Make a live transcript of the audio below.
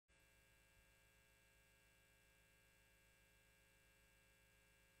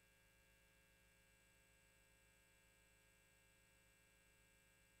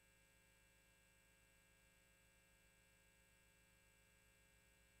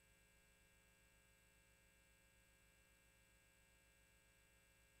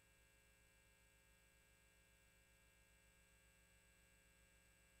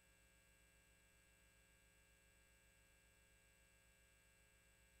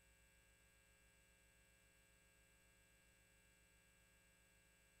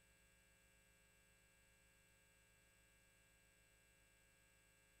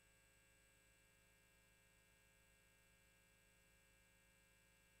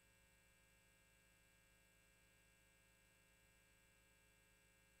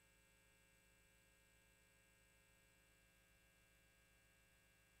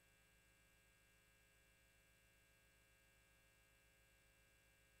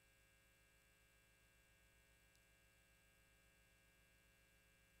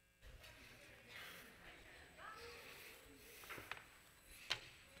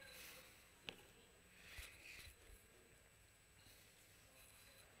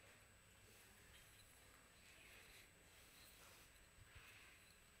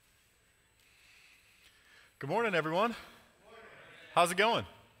Good morning, everyone. How's it going?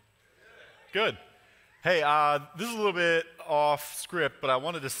 Good. Hey, this is a little bit off script, but I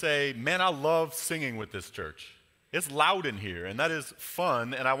wanted to say, man, I love singing with this church. It's loud in here, and that is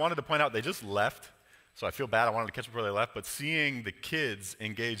fun, and I wanted to point out they just left, so I feel bad. I wanted to catch them before they left, but seeing the kids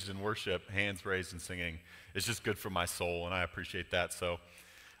engaged in worship, hands raised and singing, is just good for my soul, and I appreciate that. So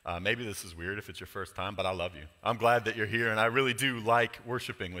maybe this is weird if it's your first time, but I love you. I'm glad that you're here, and I really do like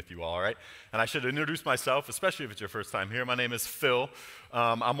worshiping with you all right? And I should introduce myself, especially if it's your first time here. My name is Phil.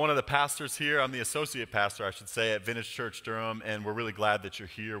 I'm one of the pastors here. I'm the associate pastor, I should say, at Vintage Church Durham, and we're really glad that you're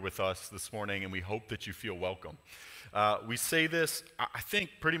here with us this morning, and we hope that you feel welcome. We say this, I think,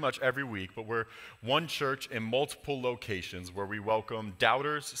 pretty much every week, but we're one church in multiple locations where we welcome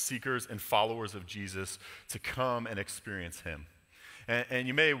doubters, seekers, and followers of Jesus to come and experience him. And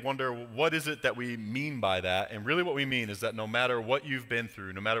you may wonder, what is it that we mean by that? And really what we mean is that no matter what you've been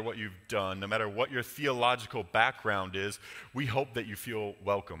through, no matter what you've done, no matter what your theological background is, we hope that you feel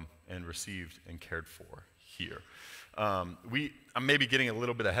welcome and received and cared for here. I'm maybe getting a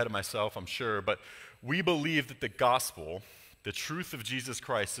little bit ahead of myself, I'm sure, but we believe that the gospel, the truth of Jesus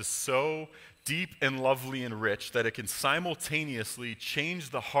Christ, is so deep and lovely and rich that it can simultaneously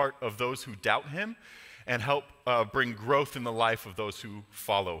change the heart of those who doubt him and help bring growth in the life of those who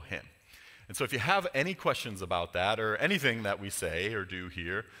follow him. And so if you have any questions about that or anything that we say or do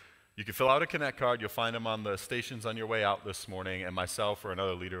here, you can fill out a Connect card. You'll find them on the stations on your way out this morning, and myself or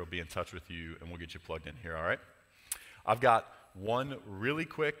another leader will be in touch with you, and we'll get you plugged in here, all right? I've got one really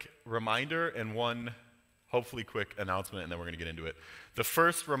quick reminder and one hopefully quick announcement, and then we're going to get into it. The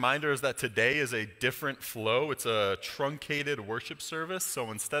first reminder is that today is a different flow. It's a truncated worship service,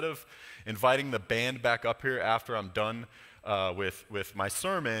 so instead of inviting the band back up here after I'm done with my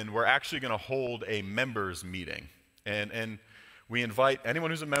sermon, we're actually going to hold a members meeting. And we invite anyone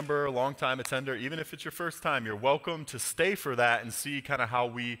who's a member, a longtime attender, even if it's your first time, you're welcome to stay for that and see kind of how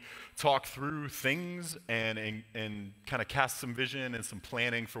we talk through things and kind of cast some vision and some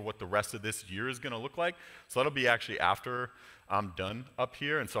planning for what the rest of this year is going to look like. So that'll be actually after I'm done up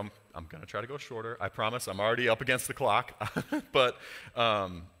here, and so I'm going to try to go shorter. I promise. I'm already up against the clock. But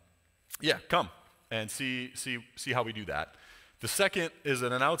yeah, come and see how we do that. The second is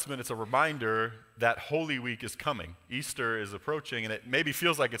an announcement. It's a reminder that Holy Week is coming. Easter is approaching, and it maybe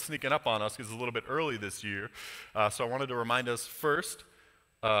feels like it's sneaking up on us because it's a little bit early this year. So I wanted to remind us first,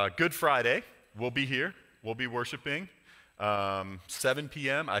 Good Friday, we'll be here. We'll be worshiping. 7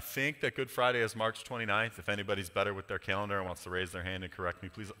 p.m. I think that Good Friday is March 29th. If anybody's better with their calendar and wants to raise their hand and correct me,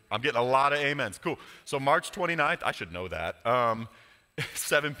 please. I'm getting a lot of amens. Cool. So March 29th, I should know that,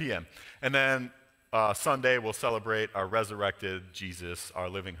 7 p.m. And then Sunday, we'll celebrate our resurrected Jesus, our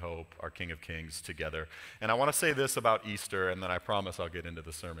living hope, our King of Kings together. And I want to say this about Easter, and then I promise I'll get into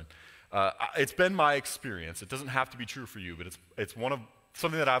the sermon. It's been my experience. It doesn't have to be true for you, but it's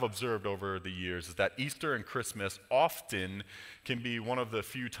something that I've observed over the years is that Easter and Christmas often can be one of the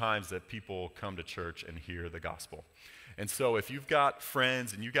few times that people come to church and hear the gospel. And so if you've got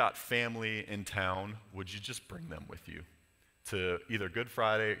friends and you got family in town, would you just bring them with you to either Good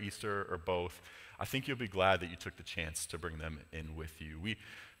Friday, or Easter, or both? I think you'll be glad that you took the chance to bring them in with you. We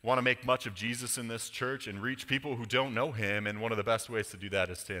want to make much of Jesus in this church and reach people who don't know him, and one of the best ways to do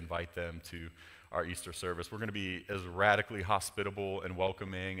that is to invite them to our Easter service. We're going to be as radically hospitable and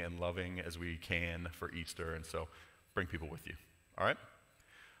welcoming and loving as we can for Easter, and so bring people with you, all right?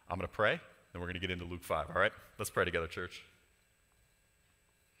 I'm going to pray, then we're going to get into Luke 5, all right? Let's pray together, church.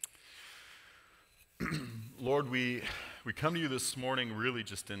 Lord, we come to you this morning really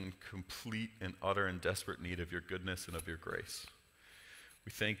just in complete and utter and desperate need of your goodness and of your grace.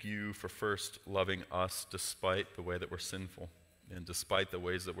 We thank you for first loving us despite the way that we're sinful and despite the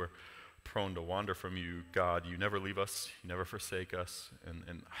ways that we're prone to wander from you. God, you never leave us, you never forsake us, and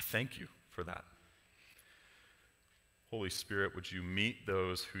I thank you for that. Holy Spirit, would you meet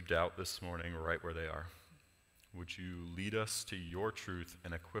those who doubt this morning right where they are? Would you lead us to your truth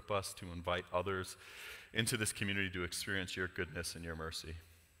and equip us to invite others into this community to experience your goodness and your mercy?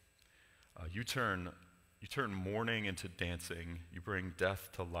 You turn mourning into dancing. You bring death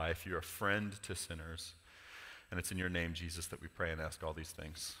to life. You're a friend to sinners. And it's in your name, Jesus, that we pray and ask all these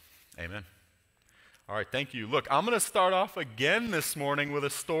things. Amen. All right, thank you. Look, I'm going to start off again this morning with a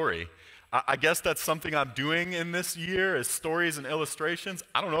story. I guess that's something I'm doing in this year is stories and illustrations.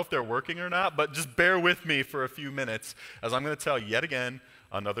 I don't know if they're working or not, but just bear with me for a few minutes as I'm going to tell yet again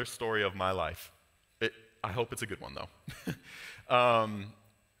another story of my life. I hope it's a good one, though.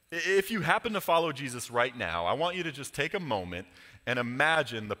 If you happen to follow Jesus right now, I want you to just take a moment and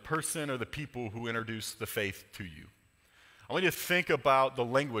imagine the person or the people who introduced the faith to you. I want you to think about the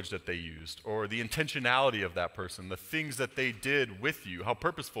language that they used or the intentionality of that person, the things that they did with you, how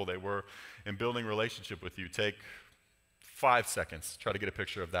purposeful they were in building relationship with you. Take 5 seconds. Try to get a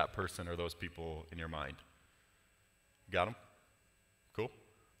picture of that person or those people in your mind. Got them? Cool?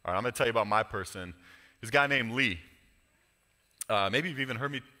 All right, I'm going to tell you about my person. This guy named Lee. Maybe you've even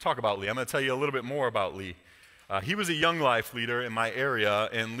heard me talk about Lee. I'm going to tell you a little bit more about Lee. He was a young life leader in my area,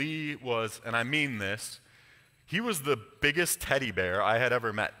 and Lee was, and I mean this, he was the biggest teddy bear I had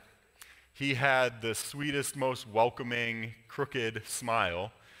ever met. He had the sweetest, most welcoming, crooked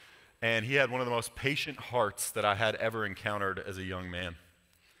smile, and he had one of the most patient hearts that I had ever encountered as a young man.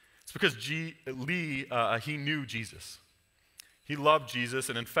 It's because Lee, he knew Jesus. He loved Jesus,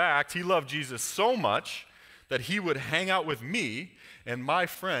 and in fact, he loved Jesus so much that he would hang out with me and my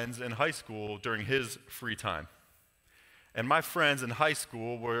friends in high school during his free time. And my friends in high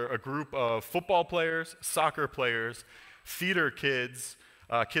school were a group of football players, soccer players, theater kids,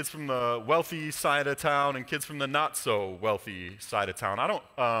 kids from the wealthy side of town, and kids from the not so wealthy side of town. I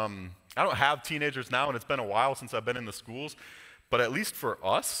don't have teenagers now, and it's been a while since I've been in the schools, but at least for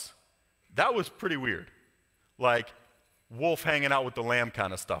us, that was pretty weird. Like wolf hanging out with the lamb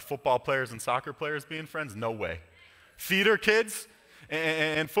kind of stuff. Football players and soccer players being friends? No way. Theater kids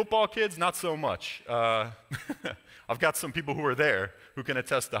and football kids? Not so much. I've got some people who were there who can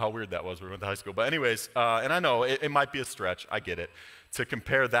attest to how weird that was when we went to high school. But anyways, and I know it might be a stretch, I get it, to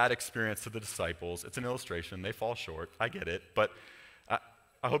compare that experience to the disciples. It's an illustration. They fall short. I get it. But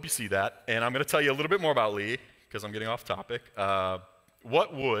I hope you see that. And I'm going to tell you a little bit more about Lee, because I'm getting off topic.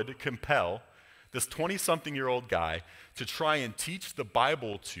 What would compel this 20-something-year-old guy to try and teach the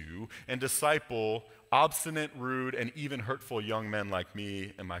Bible to and disciple obstinate, rude, and even hurtful young men like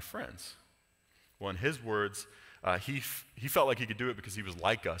me and my friends? Well, in his words, he felt like he could do it because he was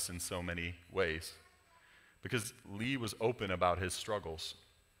like us in so many ways. Because Lee was open about his struggles.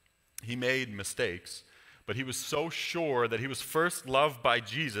 He made mistakes, but he was so sure that he was first loved by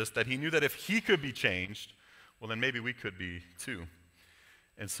Jesus that he knew that if he could be changed, well, then maybe we could be too.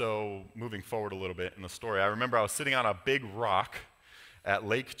 And so, moving forward a little bit in the story, I remember I was sitting on a big rock at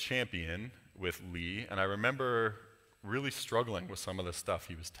Lake Champion with Lee, and I remember really struggling with some of the stuff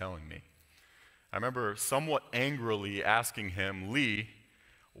he was telling me. I remember somewhat angrily asking him, Lee,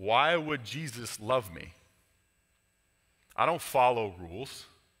 why would Jesus love me? I don't follow rules.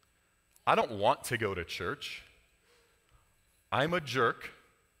 I don't want to go to church. I'm a jerk.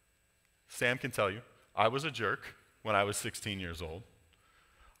 Sam can tell you, I was a jerk when I was 16 years old.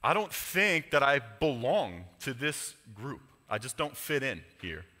 I don't think that I belong to this group. I just don't fit in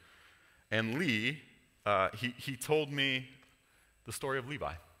here. And Lee, he told me the story of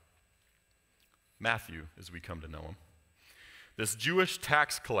Levi. Matthew, as we come to know him. This Jewish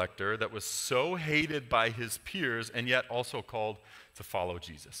tax collector that was so hated by his peers and yet also called to follow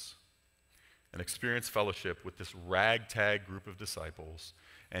Jesus and experience fellowship with this ragtag group of disciples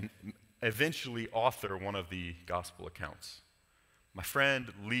and eventually author one of the gospel accounts. My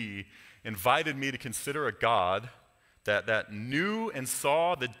friend Lee invited me to consider a God that knew and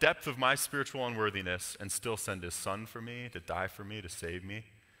saw the depth of my spiritual unworthiness and still sent his son for me, to die for me, to save me,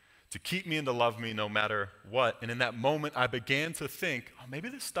 to keep me and to love me no matter what. And in that moment, I began to think, oh, maybe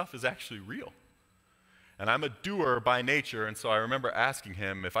this stuff is actually real. And I'm a doer by nature, and so I remember asking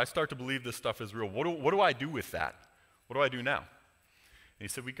him, if I start to believe this stuff is real, what do I do with that? What do I do now? And he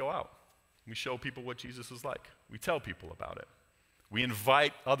said, we go out. We show people what Jesus is like. We tell people about it. We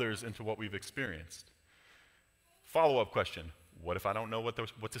invite others into what we've experienced. Follow-up question, what if I don't know what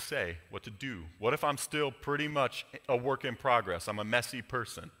to say, what to do? What if I'm still pretty much a work in progress? I'm a messy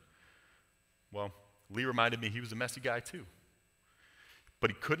person. Well, Lee reminded me he was a messy guy too. But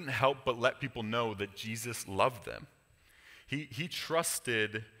he couldn't help but let people know that Jesus loved them. He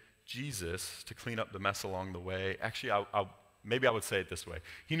trusted Jesus to clean up the mess along the way. Actually, maybe I would say it this way.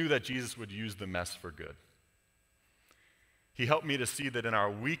 He knew that Jesus would use the mess for good. He helped me to see that in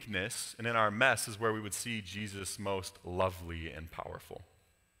our weakness and in our mess is where we would see Jesus most lovely and powerful.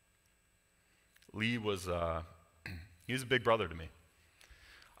 Lee was he was a big brother to me.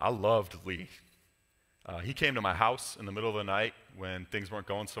 I loved Lee. He came to my house in the middle of the night when things weren't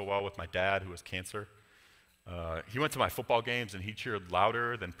going so well with my dad, who has cancer. He went to my football games, and he cheered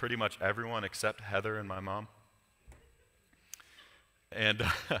louder than pretty much everyone except Heather and my mom. And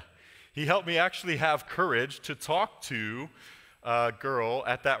he helped me actually have courage to talk to a girl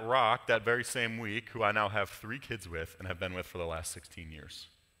at that rock that very same week who I now have 3 kids with and have been with for the last 16 years.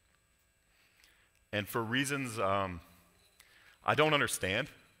 And for reasons I don't understand,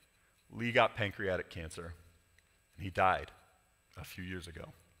 Lee got pancreatic cancer, and he died a few years ago.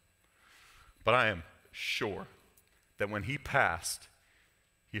 But I am sure that when he passed,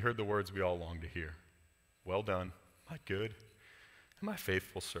 he heard the words we all long to hear. Well done, my good and my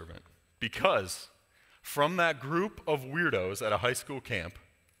faithful servant. Because from that group of weirdos at a high school camp,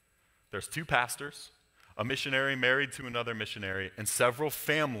 there's 2 pastors, a missionary married to another missionary, and several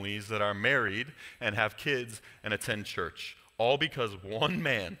families that are married and have kids and attend church, all because one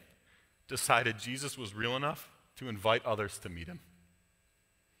man decided Jesus was real enough to invite others to meet him.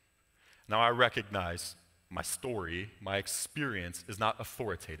 Now, I recognize my story, my experience is not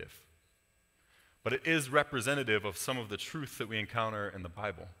authoritative, but it is representative of some of the truth that we encounter in the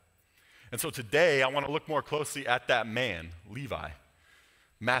Bible. And so today, I want to look more closely at that man, Levi,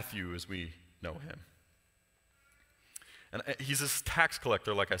 Matthew as we know him. And he's this tax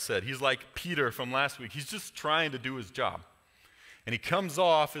collector, like I said. He's like Peter from last week. He's just trying to do his job. And he comes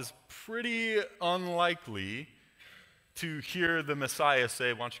off as pretty unlikely to hear the Messiah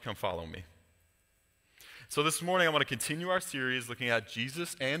say, "Why don't you come follow me?" So this morning, I want to continue our series looking at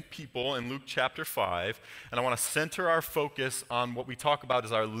Jesus and people in Luke chapter 5, and I want to center our focus on what we talk about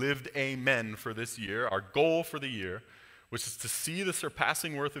as our lived amen for this year, our goal for the year, which is to see the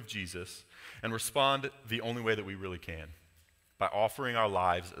surpassing worth of Jesus and respond the only way that we really can, by offering our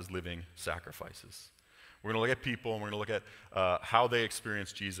lives as living sacrifices. We're going to look at people, and we're going to look at how they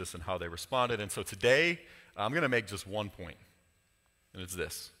experienced Jesus and how they responded. And so today, I'm going to make just one point, and it's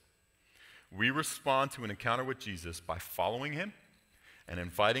this. We respond to an encounter with Jesus by following him and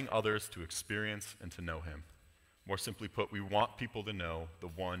inviting others to experience and to know him. More simply put, we want people to know the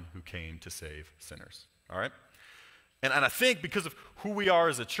one who came to save sinners. All right? And I think because of who we are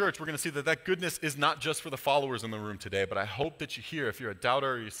as a church, we're going to see that that goodness is not just for the followers in the room today, but I hope that you hear, if you're a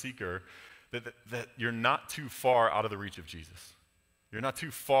doubter or you're a seeker, that you're not too far out of the reach of Jesus. You're not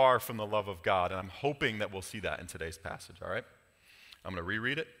too far from the love of God, and I'm hoping that we'll see that in today's passage, all right? I'm going to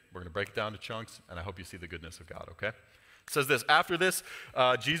reread it. We're going to break it down to chunks, and I hope you see the goodness of God, okay? It says this, after this,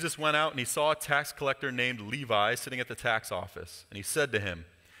 Jesus went out, and he saw a tax collector named Levi sitting at the tax office, and he said to him,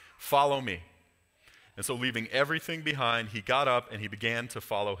 "Follow me." And so leaving everything behind, he got up, and he began to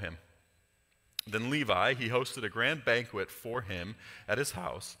follow him. Then Levi, he hosted a grand banquet for him at his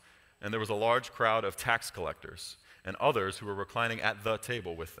house, and there was a large crowd of tax collectors and others who were reclining at the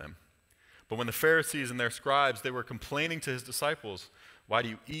table with them. But when the Pharisees and their scribes, they were complaining to his disciples, "Why do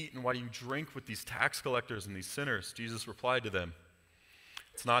you eat and why do you drink with these tax collectors and these sinners?" Jesus replied to them,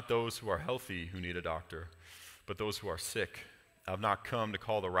 "It's not those who are healthy who need a doctor, but those who are sick. I have not come to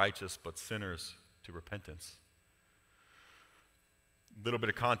call the righteous, but sinners to repentance." A little bit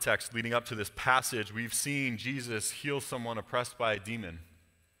of context leading up to this passage, we've seen Jesus heal someone oppressed by a demon,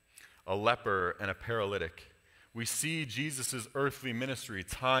 a leper and a paralytic. We see Jesus' earthly ministry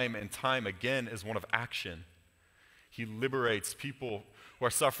time and time again as one of action. He liberates people who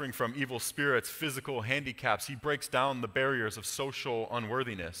are suffering from evil spirits, physical handicaps. He breaks down the barriers of social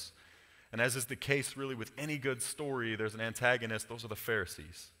unworthiness. And as is the case really with any good story, there's an antagonist. Those are the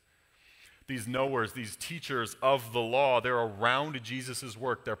Pharisees. These knowers, these teachers of the law, they're around Jesus'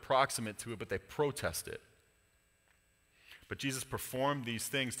 work. They're proximate to it, but they protest it. But Jesus performed these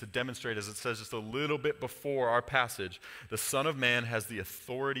things to demonstrate, as it says just a little bit before our passage, the Son of Man has the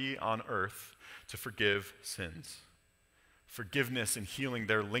authority on earth to forgive sins. Forgiveness and healing,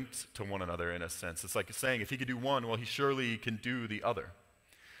 they're linked to one another in a sense. It's like saying if he could do one, well, he surely can do the other.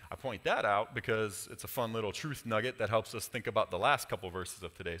 I point that out because it's a fun little truth nugget that helps us think about the last couple verses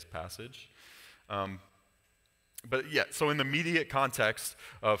of today's passage. But yeah, so in the immediate context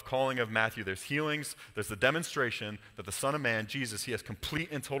of calling of Matthew, there's healings, there's the demonstration that the Son of Man, Jesus, he has complete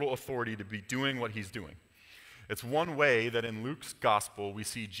and total authority to be doing what he's doing. It's one way that in Luke's gospel we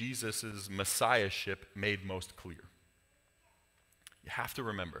see Jesus' messiahship made most clear. You have to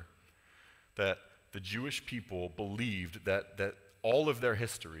remember that the Jewish people believed that all of their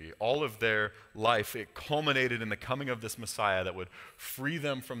history, all of their life, it culminated in the coming of this Messiah that would free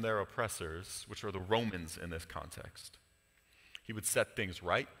them from their oppressors, which are the Romans in this context. He would set things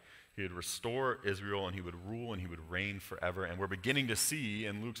right, he would restore Israel, and he would rule and he would reign forever. And we're beginning to see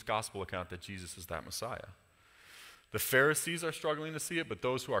in Luke's gospel account that Jesus is that Messiah. The Pharisees are struggling to see it, but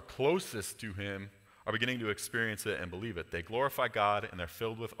those who are closest to him are beginning to experience it and believe it. They glorify God and they're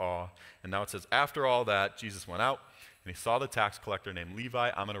filled with awe. And now it says, after all that, Jesus went out and he saw the tax collector named Levi.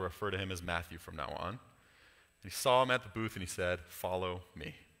 I'm going to refer to him as Matthew from now on. And he saw him at the booth and he said, "Follow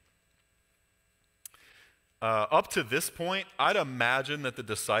me." Up to this point, I'd imagine that the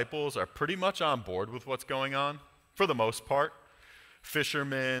disciples are pretty much on board with what's going on, for the most part.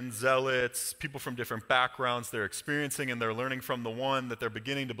 Fishermen, zealots, people from different backgrounds, they're experiencing and they're learning from the one that they're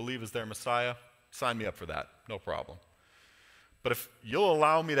beginning to believe is their Messiah. Sign me up for that, no problem. But if you'll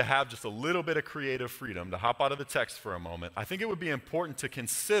allow me to have just a little bit of creative freedom to hop out of the text for a moment, I think it would be important to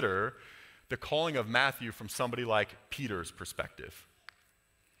consider the calling of Matthew from somebody like Peter's perspective.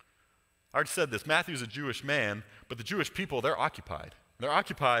 I already said this, Matthew's a Jewish man, but the Jewish people, they're occupied. They're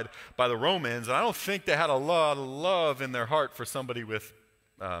occupied by the Romans, and I don't think they had a lot of love in their heart for somebody with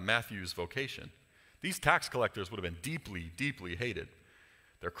Matthew's vocation. These tax collectors would have been deeply, deeply hated.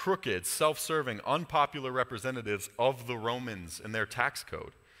 They're crooked, self-serving, unpopular representatives of the Romans and their tax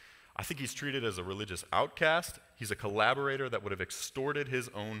code. I think he's treated as a religious outcast. He's a collaborator that would have extorted his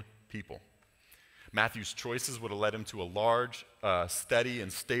own people. Matthew's choices would have led him to a large, steady,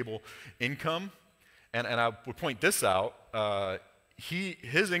 and stable income. And I would point this out.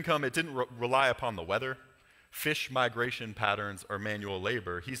 His income, it didn't rely upon the weather, fish migration patterns, or manual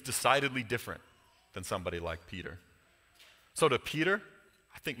labor. He's decidedly different than somebody like Peter. So to Peter,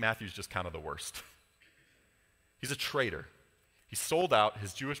 I think Matthew's just kind of the worst. He's a traitor. He sold out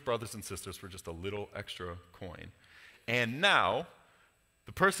his Jewish brothers and sisters for just a little extra coin. And now,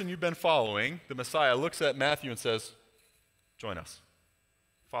 the person you've been following, the Messiah, looks at Matthew and says, join us.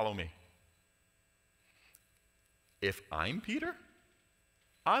 Follow me. If I'm Peter,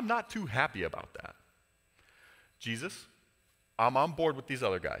 I'm not too happy about that. Jesus, I'm on board with these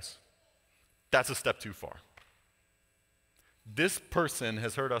other guys. That's a step too far. This person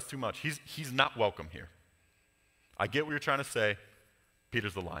has hurt us too much. He's not welcome here. I get what you're trying to say.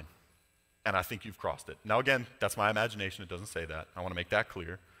 Peter's the line. And I think you've crossed it. Now again, that's my imagination. It doesn't say that. I want to make that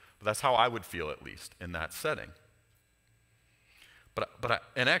clear. But that's how I would feel, at least, in that setting.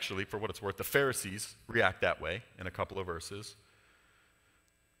 And actually, for what it's worth, the Pharisees react that way in a couple of verses.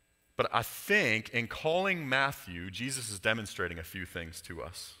 But I think in calling Matthew, Jesus is demonstrating a few things to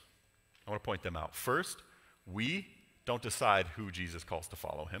us. I want to point them out. First, we don't decide who Jesus calls to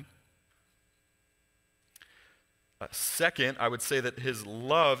follow him. Second, I would say that his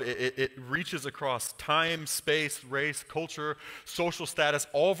love, it reaches across time, space, race, culture, social status.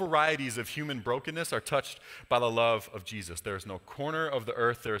 All varieties of human brokenness are touched by the love of Jesus. There is no corner of the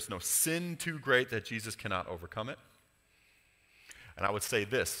earth, there is no sin too great that Jesus cannot overcome it. And I would say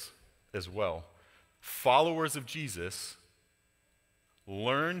this as well. Followers of Jesus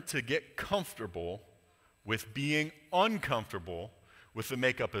learn to get comfortable with being uncomfortable with the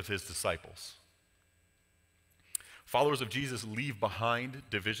makeup of his disciples. Followers of Jesus leave behind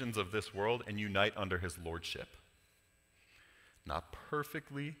divisions of this world and unite under his lordship. Not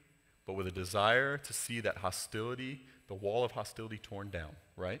perfectly, but with a desire to see that hostility, the wall of hostility torn down,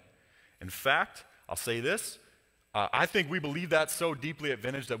 right? In fact, I'll say this, I think we believe that so deeply at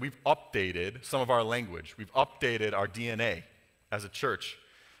Vintage that we've updated some of our language. We've updated our DNA as a church.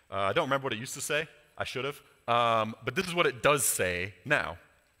 I don't remember what it used to say. I should have. But this is what it does say now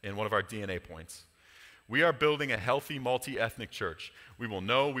in one of our DNA points. We are building a healthy, multi-ethnic church. We will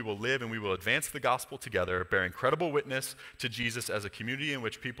know, we will live, and we will advance the gospel together, bearing credible witness to Jesus as a community in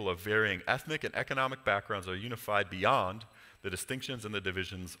which people of varying ethnic and economic backgrounds are unified beyond the distinctions and the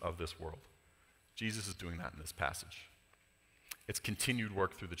divisions of this world. Jesus is doing that in this passage. It's continued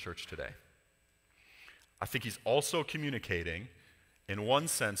work through the church today. I think he's also communicating, in one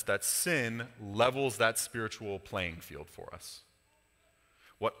sense, that sin levels that spiritual playing field for us.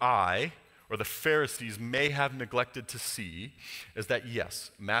 What I, or the Pharisees, may have neglected to see is that,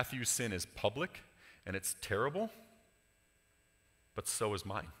 yes, Matthew's sin is public and it's terrible, but so is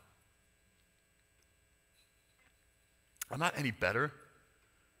mine. I'm not any better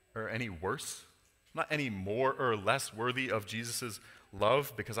or any worse. I'm not any more or less worthy of Jesus'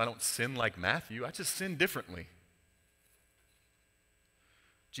 love because I don't sin like Matthew. I just sin differently.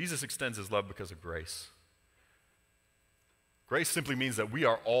 Jesus extends his love because of grace. Grace simply means that we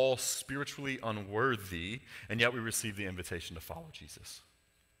are all spiritually unworthy, and yet we receive the invitation to follow Jesus.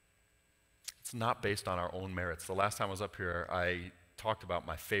 It's not based on our own merits. The last time I was up here, I talked about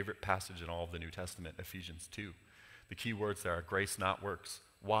my favorite passage in all of the New Testament, Ephesians 2. The key words there are grace, not works.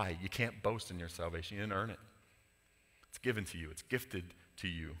 Why? You can't boast in your salvation. You didn't earn it. It's given to you. It's gifted to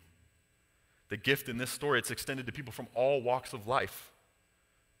you. The gift in this story, it's extended to people from all walks of life,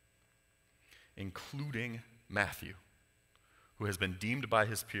 including Matthew, who has been deemed by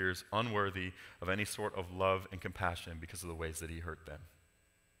his peers unworthy of any sort of love and compassion because of the ways that he hurt them.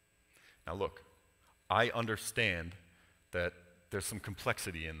 Now look, I understand that there's some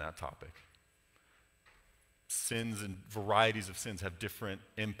complexity in that topic. Sins and varieties of sins have different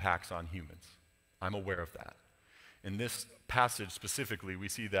impacts on humans. I'm aware of that. In this passage specifically, we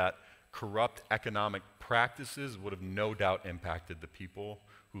see that corrupt economic practices would have no doubt impacted the people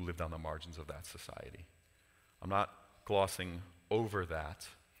who lived on the margins of that society. I'm not glossing over that.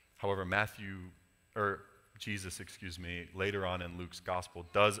 However, Jesus, later on in Luke's gospel,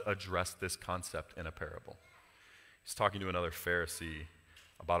 does address this concept in a parable. He's talking to another Pharisee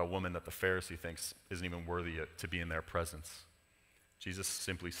about a woman that the Pharisee thinks isn't even worthy to be in their presence. Jesus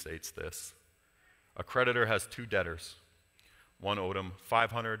simply states this: a creditor has two debtors. One owed him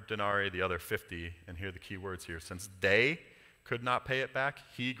 500 denarii, the other 50. And here are the key words here. Since they could not pay it back,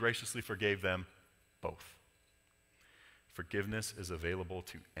 he graciously forgave them both. Forgiveness is available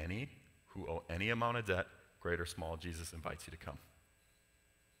to any who owe any amount of debt, great or small. Jesus invites you to come.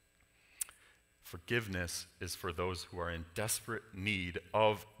 Forgiveness is for those who are in desperate need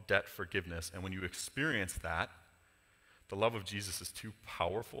of debt forgiveness. And when you experience that, the love of Jesus is too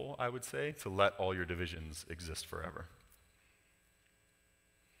powerful, I would say, to let all your divisions exist forever.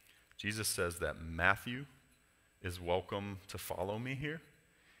 Jesus says that Matthew is welcome to follow me here,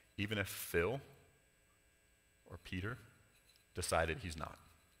 even if Phil or Peter decided he's not.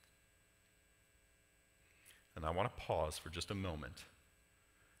 And I want to pause for just a moment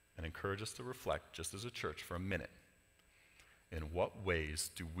and encourage us to reflect, just as a church, for a minute. In what ways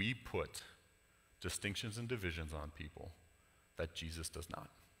do we put distinctions and divisions on people that Jesus does not?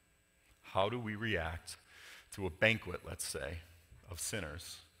 How do we react to a banquet, let's say, of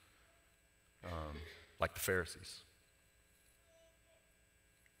sinners, like the Pharisees?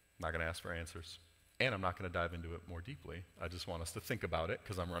 I'm not going to ask for answers, and I'm not going to dive into it more deeply. I just want us to think about it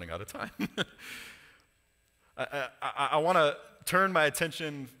because I'm running out of time. I want to turn my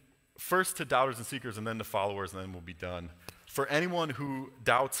attention first to doubters and seekers and then to followers, and then we'll be done. For anyone who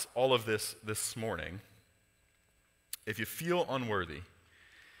doubts all of this morning, if you feel unworthy,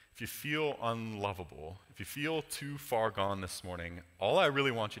 if you feel unlovable, if you feel too far gone this morning, all I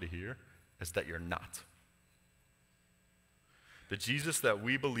really want you to hear is that you're not. The Jesus that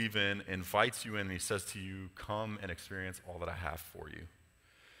we believe in invites you in, and he says to you, come and experience all that I have for you.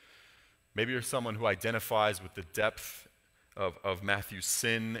 Maybe you're someone who identifies with the depth of Matthew's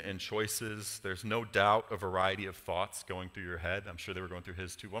sin and choices. There's no doubt a variety of thoughts going through your head. I'm sure they were going through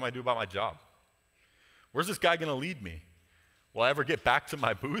his too. What am I do about my job? Where's this guy going to lead me? Will I ever get back to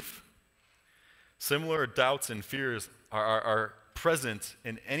my booth? Similar doubts and fears are present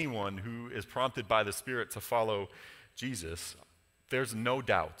in anyone who is prompted by the Spirit to follow Jesus. There's no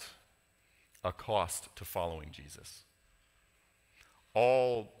doubt a cost to following Jesus.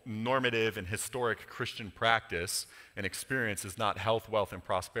 All normative and historic Christian practice and experience is not health, wealth, and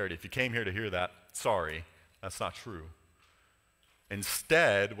prosperity. If you came here to hear that, sorry, that's not true.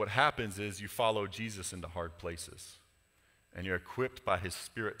 Instead, what happens is you follow Jesus into hard places, and you're equipped by his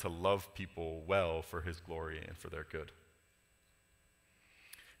Spirit to love people well for his glory and for their good.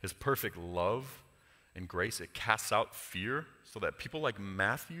 His perfect love and grace, it casts out fear so that people like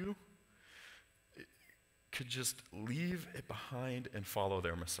Matthew could just leave it behind and follow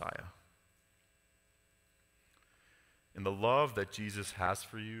their Messiah. In the love that Jesus has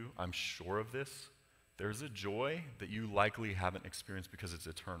for you, I'm sure of this, there's a joy that you likely haven't experienced because it's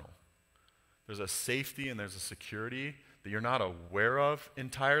eternal. There's a safety and there's a security that you're not aware of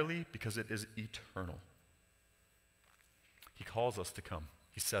entirely because it is eternal. He calls us to come.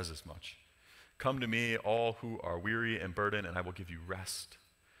 He says as much. Come to me, all who are weary and burdened, and I will give you rest.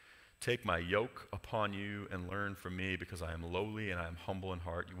 Take my yoke upon you and learn from me, because I am lowly and I am humble in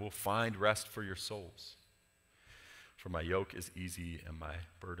heart. You will find rest for your souls. For my yoke is easy and my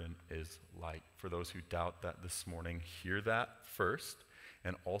burden is light. For those who doubt that this morning, hear that first,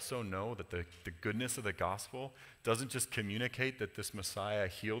 and also know that the goodness of the gospel doesn't just communicate that this Messiah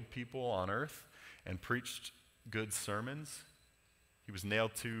healed people on earth and preached good sermons. He was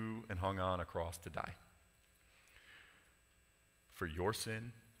nailed to and hung on a cross to die. For your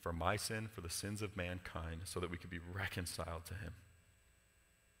sin, for my sin, for the sins of mankind, so that we could be reconciled to him.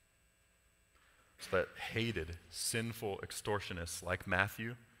 So that hated, sinful extortionists like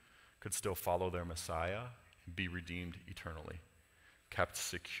Matthew could still follow their Messiah and be redeemed eternally, kept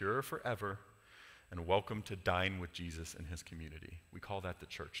secure forever, and welcome to dine with Jesus in his community. We call that the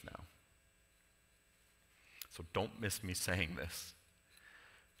church now. So don't miss me saying this.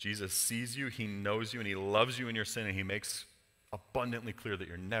 Jesus sees you, he knows you, and he loves you in your sin, and he makes abundantly clear that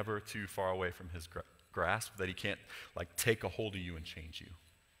you're never too far away from his grasp, that he can't take a hold of you and change you.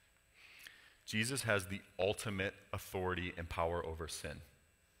 Jesus has the ultimate authority and power over sin.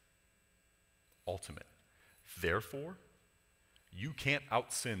 Ultimate. Therefore, you can't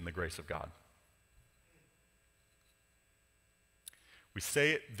out-sin the grace of God. We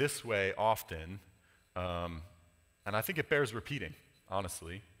say it this way often, and I think it bears repeating,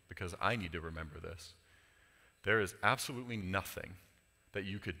 honestly, because I need to remember this. There is absolutely nothing that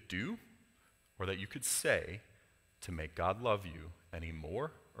you could do or that you could say to make God love you any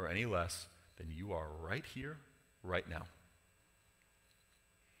more or any less then you are right here, right now.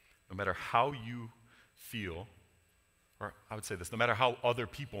 No matter how you feel, or I would say this, no matter how other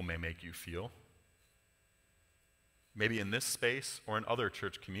people may make you feel, maybe in this space or in other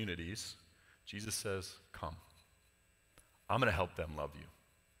church communities, Jesus says, come. I'm going to help them love you.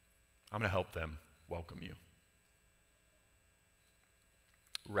 I'm going to help them welcome you.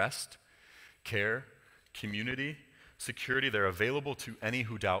 Rest, care, community, security, they're available to any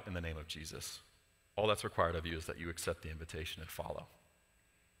who doubt in the name of Jesus. All that's required of you is that you accept the invitation and follow.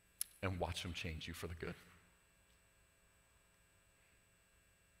 And watch him change you for the good.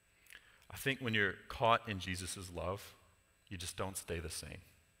 I think when you're caught in Jesus' love, you just don't stay the same.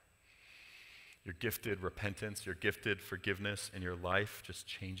 You're gifted repentance, you're gifted forgiveness, and your life just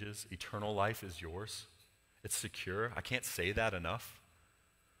changes. Eternal life is yours. It's secure. I can't say that enough.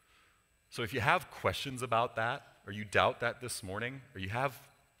 So if you have questions about that, or you doubt that this morning, or you have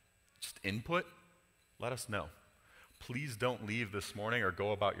just input, let us know. Please don't leave this morning or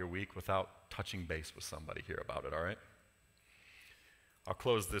go about your week without touching base with somebody here about it, all right? I'll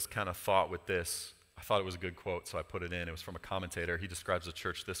close this kind of thought with this. I thought it was a good quote, so I put it in. It was from a commentator. He describes the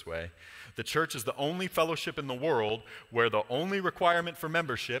church this way. The church is the only fellowship in the world where the only requirement for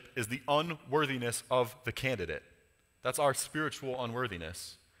membership is the unworthiness of the candidate. That's our spiritual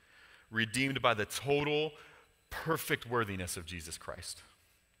unworthiness, redeemed by the total, perfect worthiness of Jesus Christ.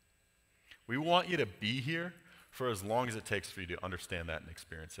 We want you to be here for as long as it takes for you to understand that and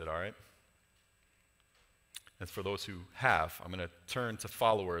experience it, all right? And for those who have, I'm going to turn to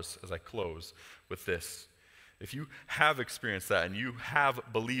followers as I close with this. If you have experienced that and you have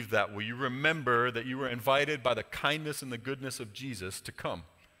believed that, will you remember that you were invited by the kindness and the goodness of Jesus to come?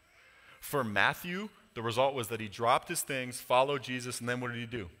 For Matthew, the result was that he dropped his things, followed Jesus, and then what did he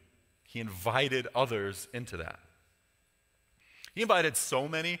do? He invited others into that. He invited so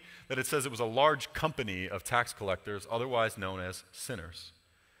many that it says it was a large company of tax collectors, otherwise known as sinners.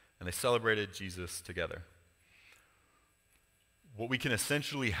 And they celebrated Jesus together. What we can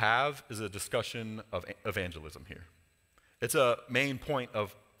essentially have is a discussion of evangelism here. It's a main point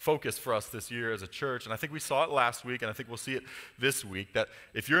of focus for us this year as a church, and I think we saw it last week, and I think we'll see it this week, that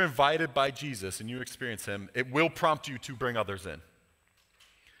if you're invited by Jesus and you experience him, it will prompt you to bring others in.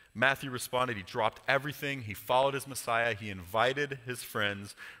 Matthew responded, he dropped everything, he followed his Messiah, he invited his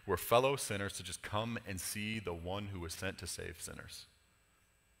friends who were fellow sinners to just come and see the one who was sent to save sinners.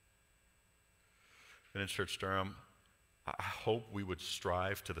 And in Church Durham, I hope we would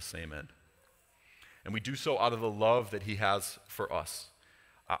strive to the same end. And we do so out of the love that he has for us.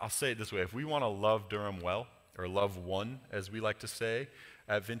 I'll say it this way, if we want to love Durham well, or love one, as we like to say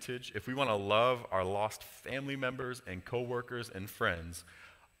at Vintage, if we want to love our lost family members and coworkers and friends,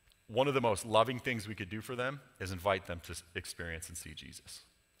 one of the most loving things we could do for them is invite them to experience and see Jesus.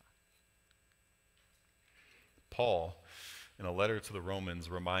 Paul, in a letter to the Romans,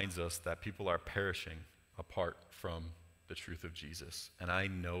 reminds us that people are perishing apart from the truth of Jesus. And I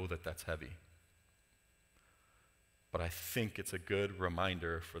know that that's heavy. But I think it's a good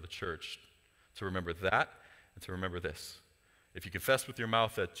reminder for the church to remember that and to remember this. If you confess with your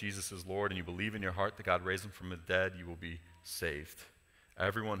mouth that Jesus is Lord and you believe in your heart that God raised him from the dead, you will be saved.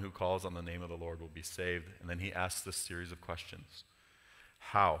 Everyone who calls on the name of the Lord will be saved. And then he asks this series of questions.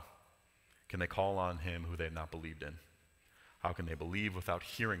 How can they call on him who they have not believed in? How can they believe without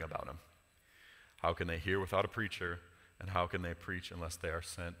hearing about him? How can they hear without a preacher? And how can they preach unless they are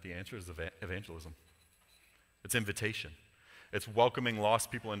sent? The answer is evangelism. It's invitation. It's welcoming lost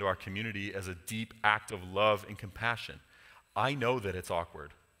people into our community as a deep act of love and compassion. I know that it's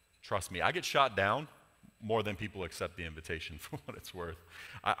awkward. Trust me. I get shot down more than people accept the invitation for what it's worth.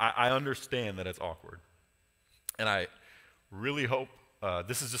 I understand that it's awkward. And I really hope,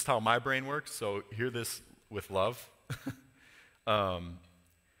 this is just how my brain works, so hear this with love.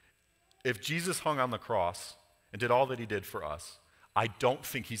 If Jesus hung on the cross and did all that he did for us, I don't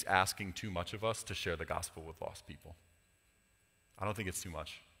think he's asking too much of us to share the gospel with lost people. I don't think it's too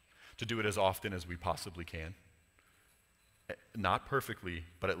much. To do it as often as we possibly can. Not perfectly,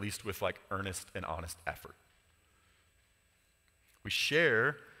 but at least with like earnest and honest effort. We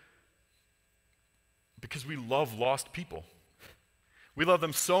share because we love lost people. We love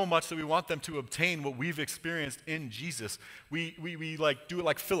them so much that we want them to obtain what we've experienced in Jesus. We like do it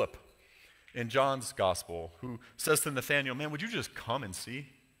like Philip in John's gospel, who says to Nathanael, man, would you just come and see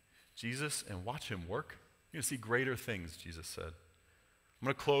Jesus and watch him work? You're going to see greater things, Jesus said. I'm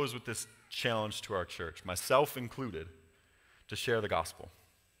going to close with this challenge to our church, myself included, to share the gospel.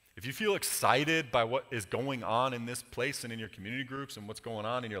 If you feel excited by what is going on in this place and in your community groups and what's going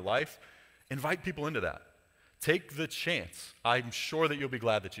on in your life, invite people into that. Take the chance. I'm sure that you'll be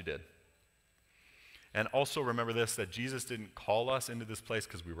glad that you did. And also remember this, that Jesus didn't call us into this place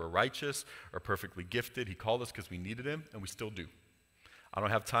because we were righteous or perfectly gifted. He called us because we needed him, and we still do. I don't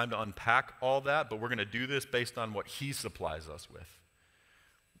have time to unpack all that, but we're going to do this based on what he supplies us with.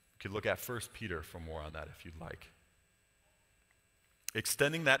 You could look at 1 Peter for more on that if you'd like.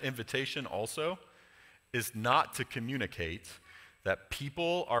 Extending that invitation also is not to communicate that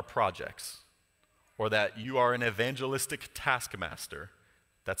people are projects or that you are an evangelistic taskmaster.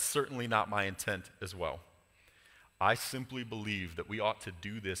 That's certainly not my intent as well. I simply believe that we ought to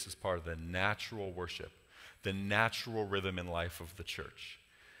do this as part of the natural worship, the natural rhythm in life of the church.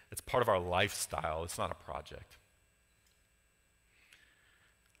 It's part of our lifestyle. It's not a project.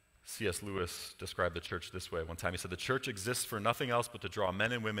 C.S. Lewis described the church this way one time. He said, "The church exists for nothing else but to draw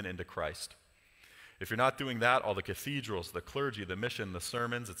men and women into Christ. If you're not doing that, all the cathedrals, the clergy, the mission, the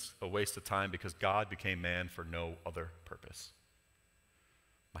sermons, it's a waste of time because God became man for no other purpose."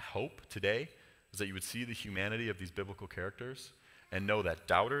 My hope today is that you would see the humanity of these biblical characters and know that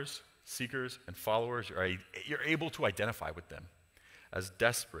doubters, seekers, and followers, you're able to identify with them as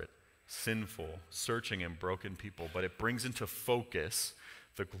desperate, sinful, searching, and broken people, but it brings into focus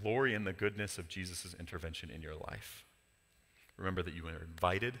the glory and the goodness of Jesus' intervention in your life. Remember that you are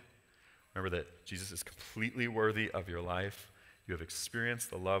invited. Remember that Jesus is completely worthy of your life. You have experienced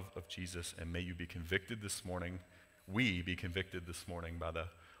the love of Jesus, and may you be convicted this morning, we be convicted this morning by the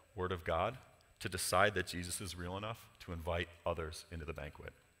Word of God to decide that Jesus is real enough to invite others into the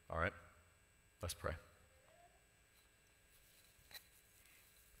banquet. All right? Let's pray.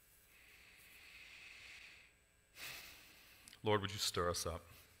 Lord, would you stir us up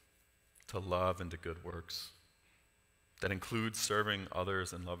to love and to good works that includes serving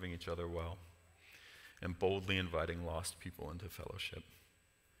others and loving each other well and boldly inviting lost people into fellowship.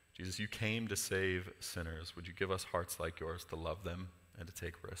 Jesus, you came to save sinners. Would you give us hearts like yours to love them and to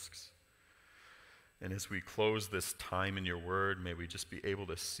take risks? And as we close this time in your word, may we just be able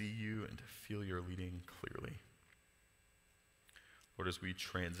to see you and to feel your leading clearly. Lord, as we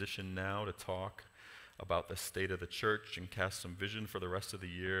transition now to talk about the state of the church and cast some vision for the rest of the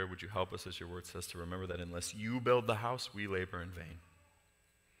year, would you help us, as your word says, to remember that unless you build the house, we labor in vain.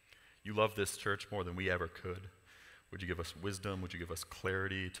 You love this church more than we ever could. Would you give us wisdom? Would you give us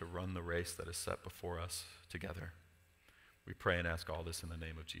clarity to run the race that is set before us together? We pray and ask all this in the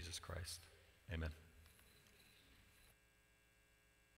name of Jesus Christ. Amen.